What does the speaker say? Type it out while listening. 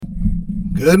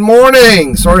Good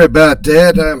morning. Sorry about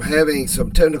that. I'm having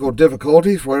some technical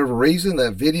difficulties for whatever reason.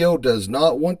 That video does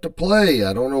not want to play.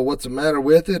 I don't know what's the matter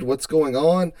with it. What's going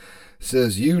on? It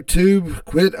says YouTube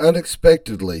quit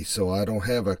unexpectedly. So I don't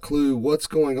have a clue what's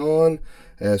going on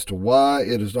as to why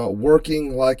it is not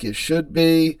working like it should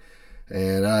be.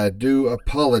 And I do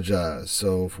apologize.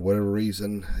 So for whatever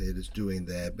reason, it is doing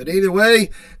that. But either way,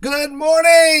 good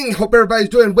morning. Hope everybody's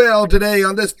doing well today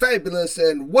on this fabulous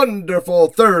and wonderful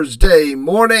Thursday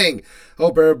morning.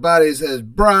 Hope everybody's as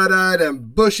bright-eyed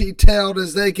and bushy-tailed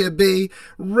as they can be,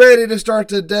 ready to start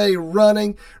the day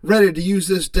running, ready to use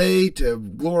this day to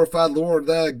glorify the Lord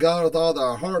thy God with all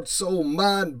their heart, soul,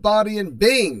 mind, body, and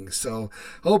being. So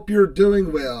hope you're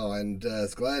doing well, and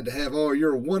it's glad to have all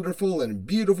your wonderful and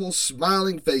beautiful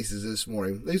smiling faces this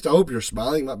morning. At least I hope you're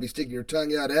smiling. You might be sticking your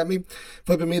tongue out at me,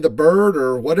 flipping me the bird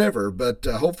or whatever, but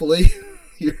hopefully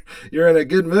you're in a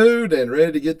good mood and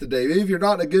ready to get the day. If you're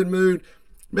not in a good mood,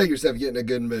 make yourself get in a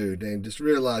good mood and just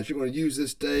realize you're going to use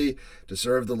this day to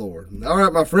serve the Lord. All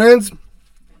right, my friends,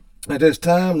 at this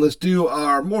time, let's do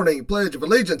our morning Pledge of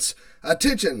Allegiance.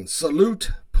 Attention,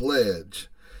 salute, pledge.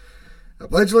 I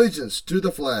pledge allegiance to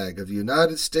the flag of the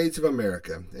United States of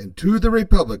America and to the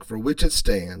republic for which it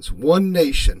stands, one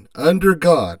nation, under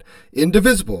God,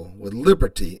 indivisible, with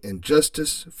liberty and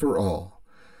justice for all.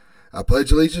 I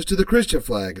pledge allegiance to the Christian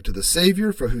flag and to the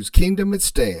Savior for whose kingdom it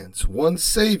stands, one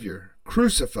Savior,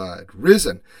 crucified,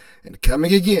 risen, and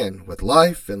coming again with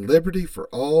life and liberty for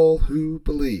all who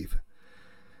believe.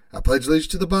 I pledge allegiance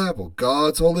to the Bible,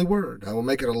 God's holy word. I will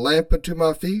make it a lamp unto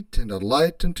my feet and a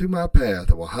light unto my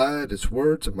path. I will hide its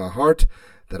words in my heart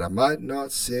that I might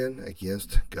not sin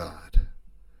against God.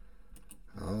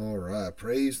 All right,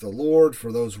 praise the Lord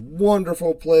for those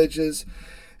wonderful pledges.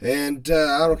 And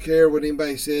I don't care what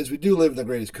anybody says. We do live in the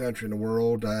greatest country in the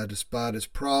world, despite its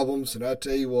problems. And I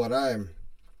tell you what, I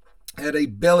had a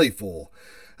belly full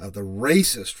of the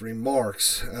racist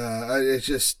remarks. It's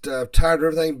just tired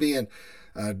of everything being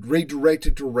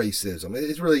redirected to racism.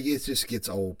 It just gets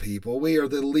old, people. We are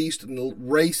the least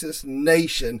racist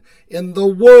nation in the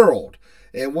world.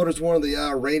 And what does one of the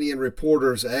Iranian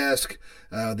reporters ask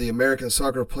the American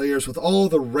soccer players? With all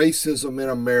the racism in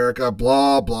America,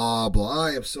 blah, blah, blah.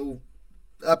 I am so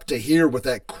up to here with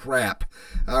that crap.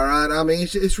 All right? I mean,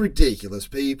 it's ridiculous,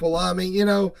 people. I mean,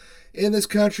 in this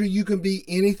country, you can be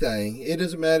anything. It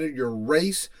doesn't matter your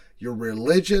race, your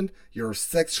religion, your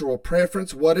sexual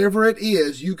preference, whatever it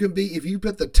is, you can be, if you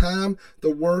put the time,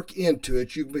 the work into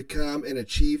it, you can become and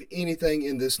achieve anything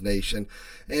in this nation.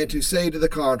 And to say to the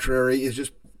contrary is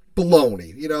just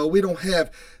baloney. We don't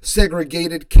have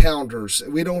segregated counters.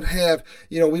 We don't have,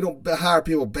 we don't hire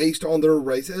people based on their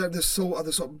race. This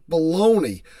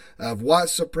baloney of white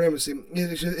supremacy.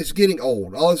 It's getting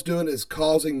old. All it's doing is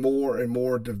causing more and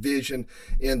more division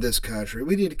in this country.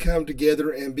 We need to come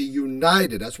together and be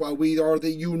united. That's why we are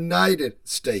the United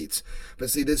States.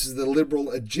 But see, this is the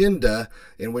liberal agenda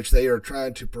in which they are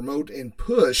trying to promote and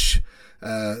push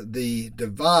the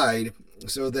divide.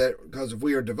 So that, because if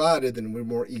we are divided, then we're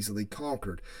more easily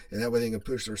conquered. And that way they can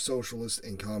push their socialist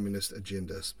and communist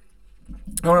agendas.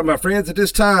 All right, my friends, at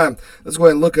this time, let's go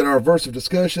ahead and look at our verse of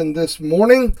discussion this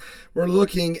morning. We're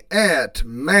looking at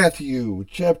Matthew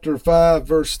chapter 5,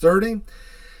 verse 30.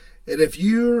 And if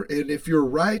your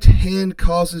right hand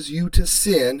causes you to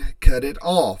sin, cut it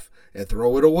off and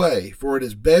throw it away. For it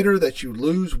is better that you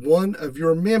lose one of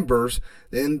your members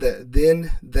than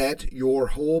that your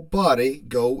whole body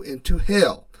go into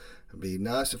hell. It'd be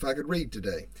nice if I could read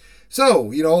today.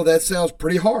 So, that sounds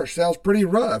pretty harsh, sounds pretty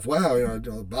rough. Wow,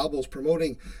 the Bible's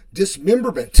promoting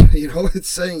dismemberment. It's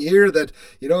saying here that,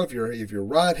 if your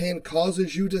right hand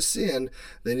causes you to sin,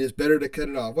 then it's better to cut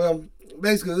it off. Well,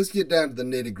 basically, let's get down to the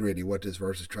nitty-gritty, what this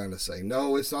verse is trying to say.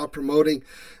 No, it's not promoting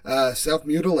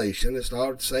self-mutilation. It's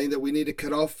not saying that we need to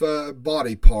cut off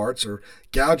body parts or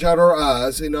gouge out our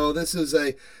eyes. This is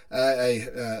a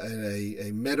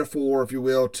metaphor, if you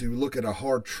will, to look at a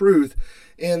hard truth,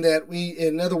 and that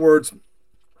in other words,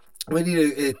 we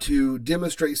need to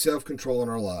demonstrate self-control in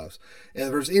our lives. And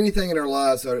if there's anything in our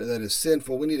lives that is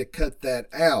sinful, we need to cut that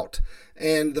out.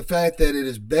 And the fact that it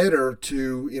is better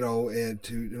to, in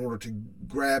order to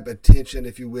grab attention,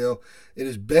 if you will, it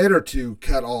is better to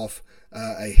cut off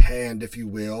a hand, if you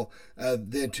will,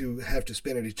 than to have to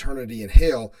spend an eternity in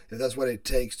hell, if that's what it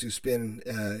takes to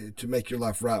to make your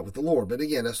life right with the Lord. But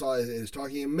again, it's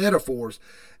talking in metaphors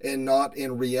and not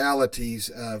in realities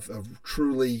of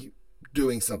truly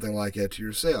doing something like that to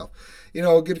yourself.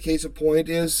 A good case in point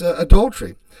is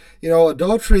adultery.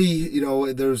 Adultery,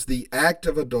 there's the act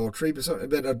of adultery,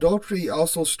 but adultery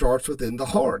also starts within the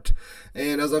heart.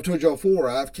 And as I've told you before,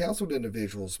 I've counseled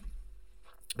individuals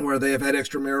where they have had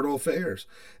extramarital affairs.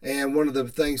 And one of the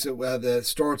things that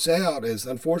starts out is,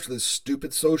 unfortunately,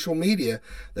 stupid social media.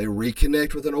 They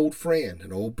reconnect with an old friend,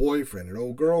 an old boyfriend, an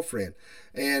old girlfriend,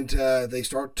 and they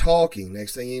start talking.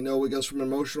 Next thing you know, it goes from an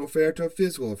emotional affair to a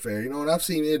physical affair. And I've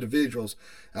seen individuals,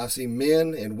 I've seen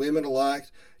men and women alike,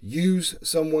 use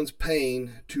someone's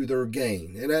pain to their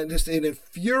gain. And it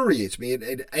infuriates me.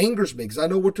 It angers me because I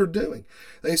know what they're doing.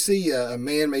 They see a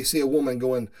man may see a woman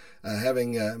going,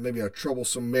 having maybe a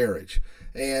troublesome marriage.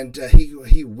 And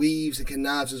he weaves and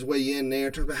connives his way in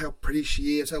there, talking about how pretty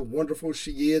she is, how wonderful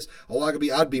she is. Oh,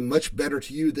 I'd be much better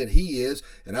to you than he is,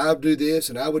 and I would do this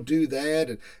and I would do that,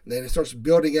 and then it starts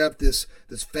building up this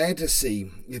fantasy,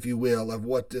 if you will, of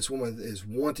what this woman is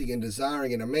wanting and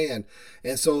desiring in a man,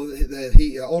 and so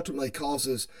he ultimately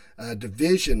causes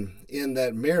division in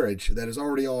that marriage that is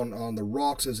already on the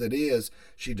rocks as it is.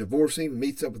 She divorces him,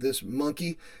 meets up with this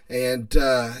monkey, and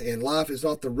life is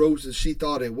not the roses she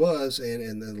thought it was,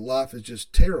 and life is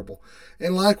just terrible.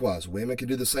 And likewise, women can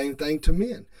do the same thing to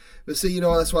men. But see,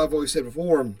 that's why I've always said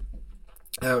before,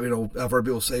 I've heard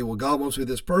people say, well, God wants me with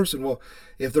this person. Well,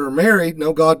 if they're married,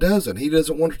 no, God doesn't. He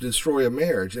doesn't want to destroy a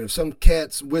marriage. And if some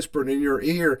cat's whispering in your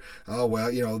ear, oh,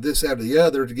 well, this, that, or the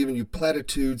other, to giving you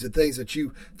platitudes and things that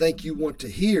you think you want to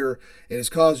hear, and it's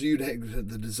caused you to have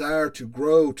the desire to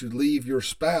grow, to leave your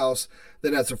spouse,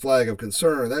 then that's a flag of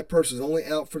concern. That person is only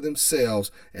out for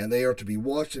themselves, and they are to be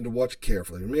watched and to watch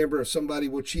carefully. Remember, if somebody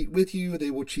will cheat with you,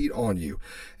 they will cheat on you.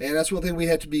 And that's one thing we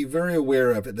have to be very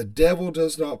aware of. The devil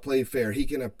does not play fair. He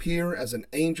can appear as an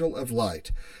angel of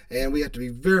light. And we have to be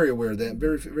very aware of that,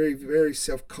 very, very, very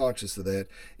self-conscious of that.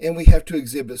 And we have to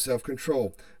exhibit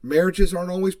self-control. Marriages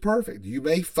aren't always perfect. You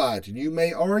may fight and you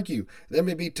may argue. There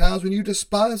may be times when you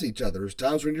despise each other. There's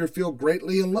times when you feel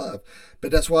greatly in love. But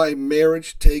that's why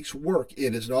marriage takes work.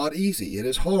 It is not easy. It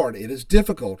is hard. It is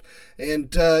difficult.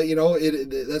 And,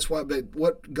 that's why, but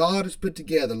what God has put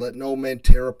together, let no man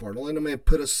tear apart. Don't let no man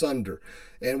put asunder.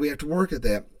 And we have to work at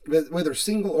that. Whether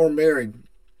single or married,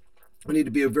 we need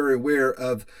to be very aware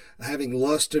of having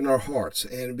lust in our hearts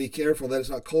and be careful that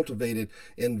it's not cultivated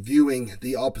in viewing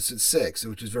the opposite sex,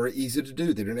 which is very easy to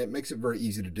do. The internet makes it very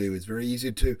easy to do. It's very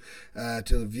easy to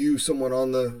view someone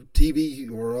on the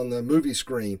TV or on the movie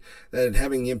screen that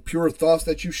having impure thoughts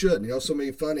that you shouldn't. So many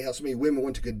funny how so many women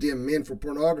want to condemn men for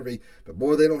pornography, but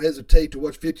boy, they don't hesitate to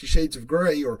watch 50 Shades of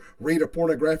Grey or read a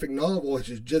pornographic novel, which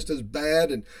is just as bad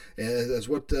and as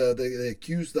what they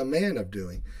accuse the man of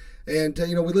doing. And,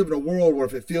 we live in a world where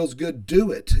if it feels good,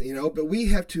 do it, but we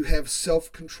have to have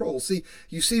self-control. See,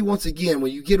 once again,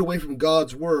 when you get away from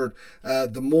God's word,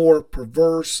 the more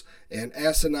perverse and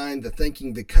asinine the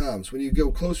thinking becomes. When you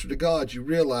go closer to God, you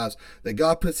realize that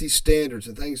God puts these standards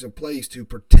and things in place to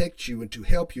protect you and to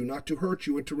help you, not to hurt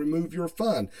you and to remove your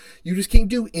fun. You just can't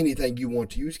do anything you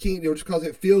want to. You just can't, just because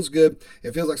it feels good,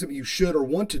 it feels like something you should or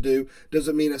want to do,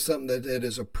 doesn't mean it's something that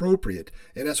is appropriate.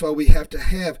 And that's why we have to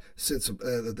have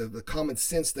the common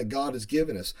sense that God has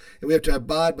given us. And we have to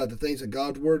abide by the things that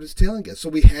God's word is telling us. So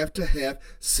we have to have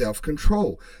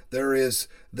self-control. There is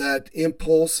that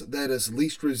impulse that is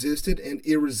least resisted and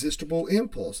irresistible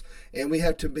impulse. And we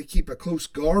have to keep a close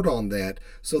guard on that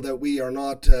so that we are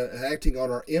not acting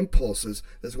on our impulses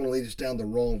that's going to lead us down the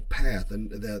wrong path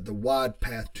and the wide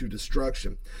path to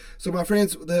destruction. So my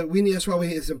friends, that's why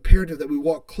it's imperative that we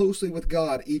walk closely with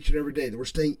God each and every day, that we're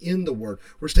staying in the Word,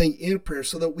 we're staying in prayer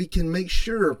so that we can make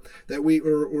sure that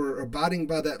we're abiding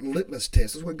by that litmus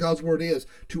test. That's what God's Word is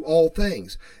to all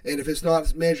things. And if it's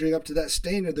not measuring up to that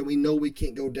standard, then we know we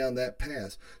can't go down that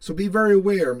path. So be very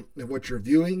aware of what you're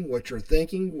viewing, what you're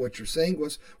thinking, what you're saying,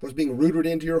 what's being rooted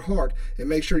into your heart, and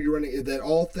make sure you're running that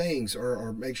all things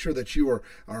are make sure that you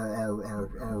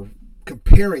are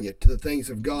comparing it to the things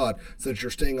of God so that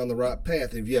you're staying on the right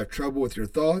path. And if you have trouble with your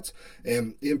thoughts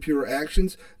and impure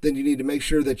actions, then you need to make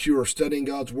sure that you are studying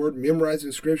God's word,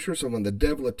 memorizing scripture, so when the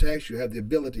devil attacks, you have the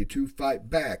ability to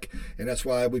fight back. And that's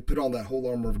why we put on that whole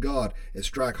armor of God and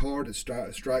strike hard and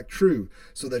strike true,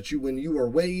 so that when you are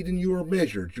weighed and you are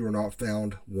measured, you are not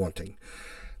found wanting.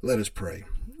 Let us pray.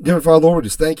 Dear Father, Lord, we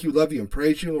just thank you, love you, and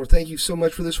praise you. Lord, thank you so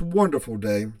much for this wonderful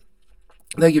day.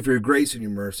 Thank you for your grace and your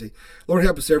mercy. Lord,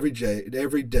 help us every day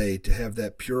to have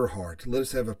that pure heart. Let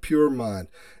us have a pure mind,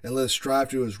 and let us strive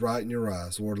to do what is right in your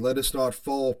eyes. Lord, let us not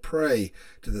fall prey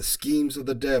to the schemes of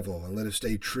the devil, and let us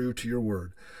stay true to your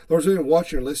word. Lord, as anyone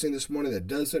watching or listening this morning that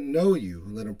doesn't know you,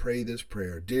 let them pray this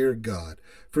prayer. Dear God,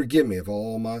 forgive me of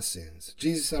all my sins.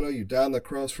 Jesus, I know you died on the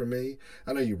cross for me.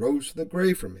 I know you rose from the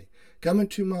grave for me. Come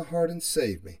into my heart and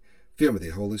save me. Fill me with the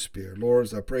Holy Spirit. Lord,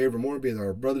 as I pray every morning, be with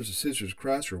our brothers and sisters in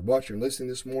Christ who are watching and listening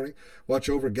this morning. Watch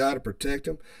over, guide, and protect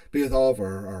them. Be with all of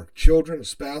our children and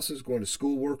spouses going to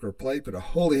school, work, or play. Put a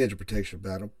holy hedge of protection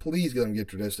about them. Please get them to get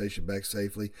to their destination back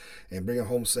safely and bring them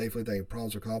home safely. Thank you,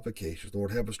 problems or complications.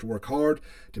 Lord, help us to work hard,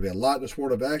 to be a light in this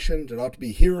word of action, to not to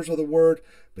be hearers of the word,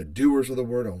 but doers of the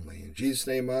word only. In Jesus'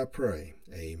 name I pray.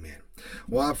 Amen.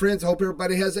 Well, friends, I hope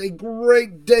everybody has a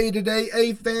great day today,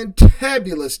 a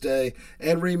fantabulous day.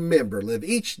 And remember, live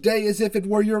each day as if it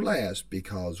were your last,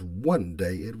 because one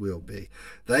day it will be.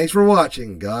 Thanks for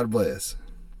watching. God bless.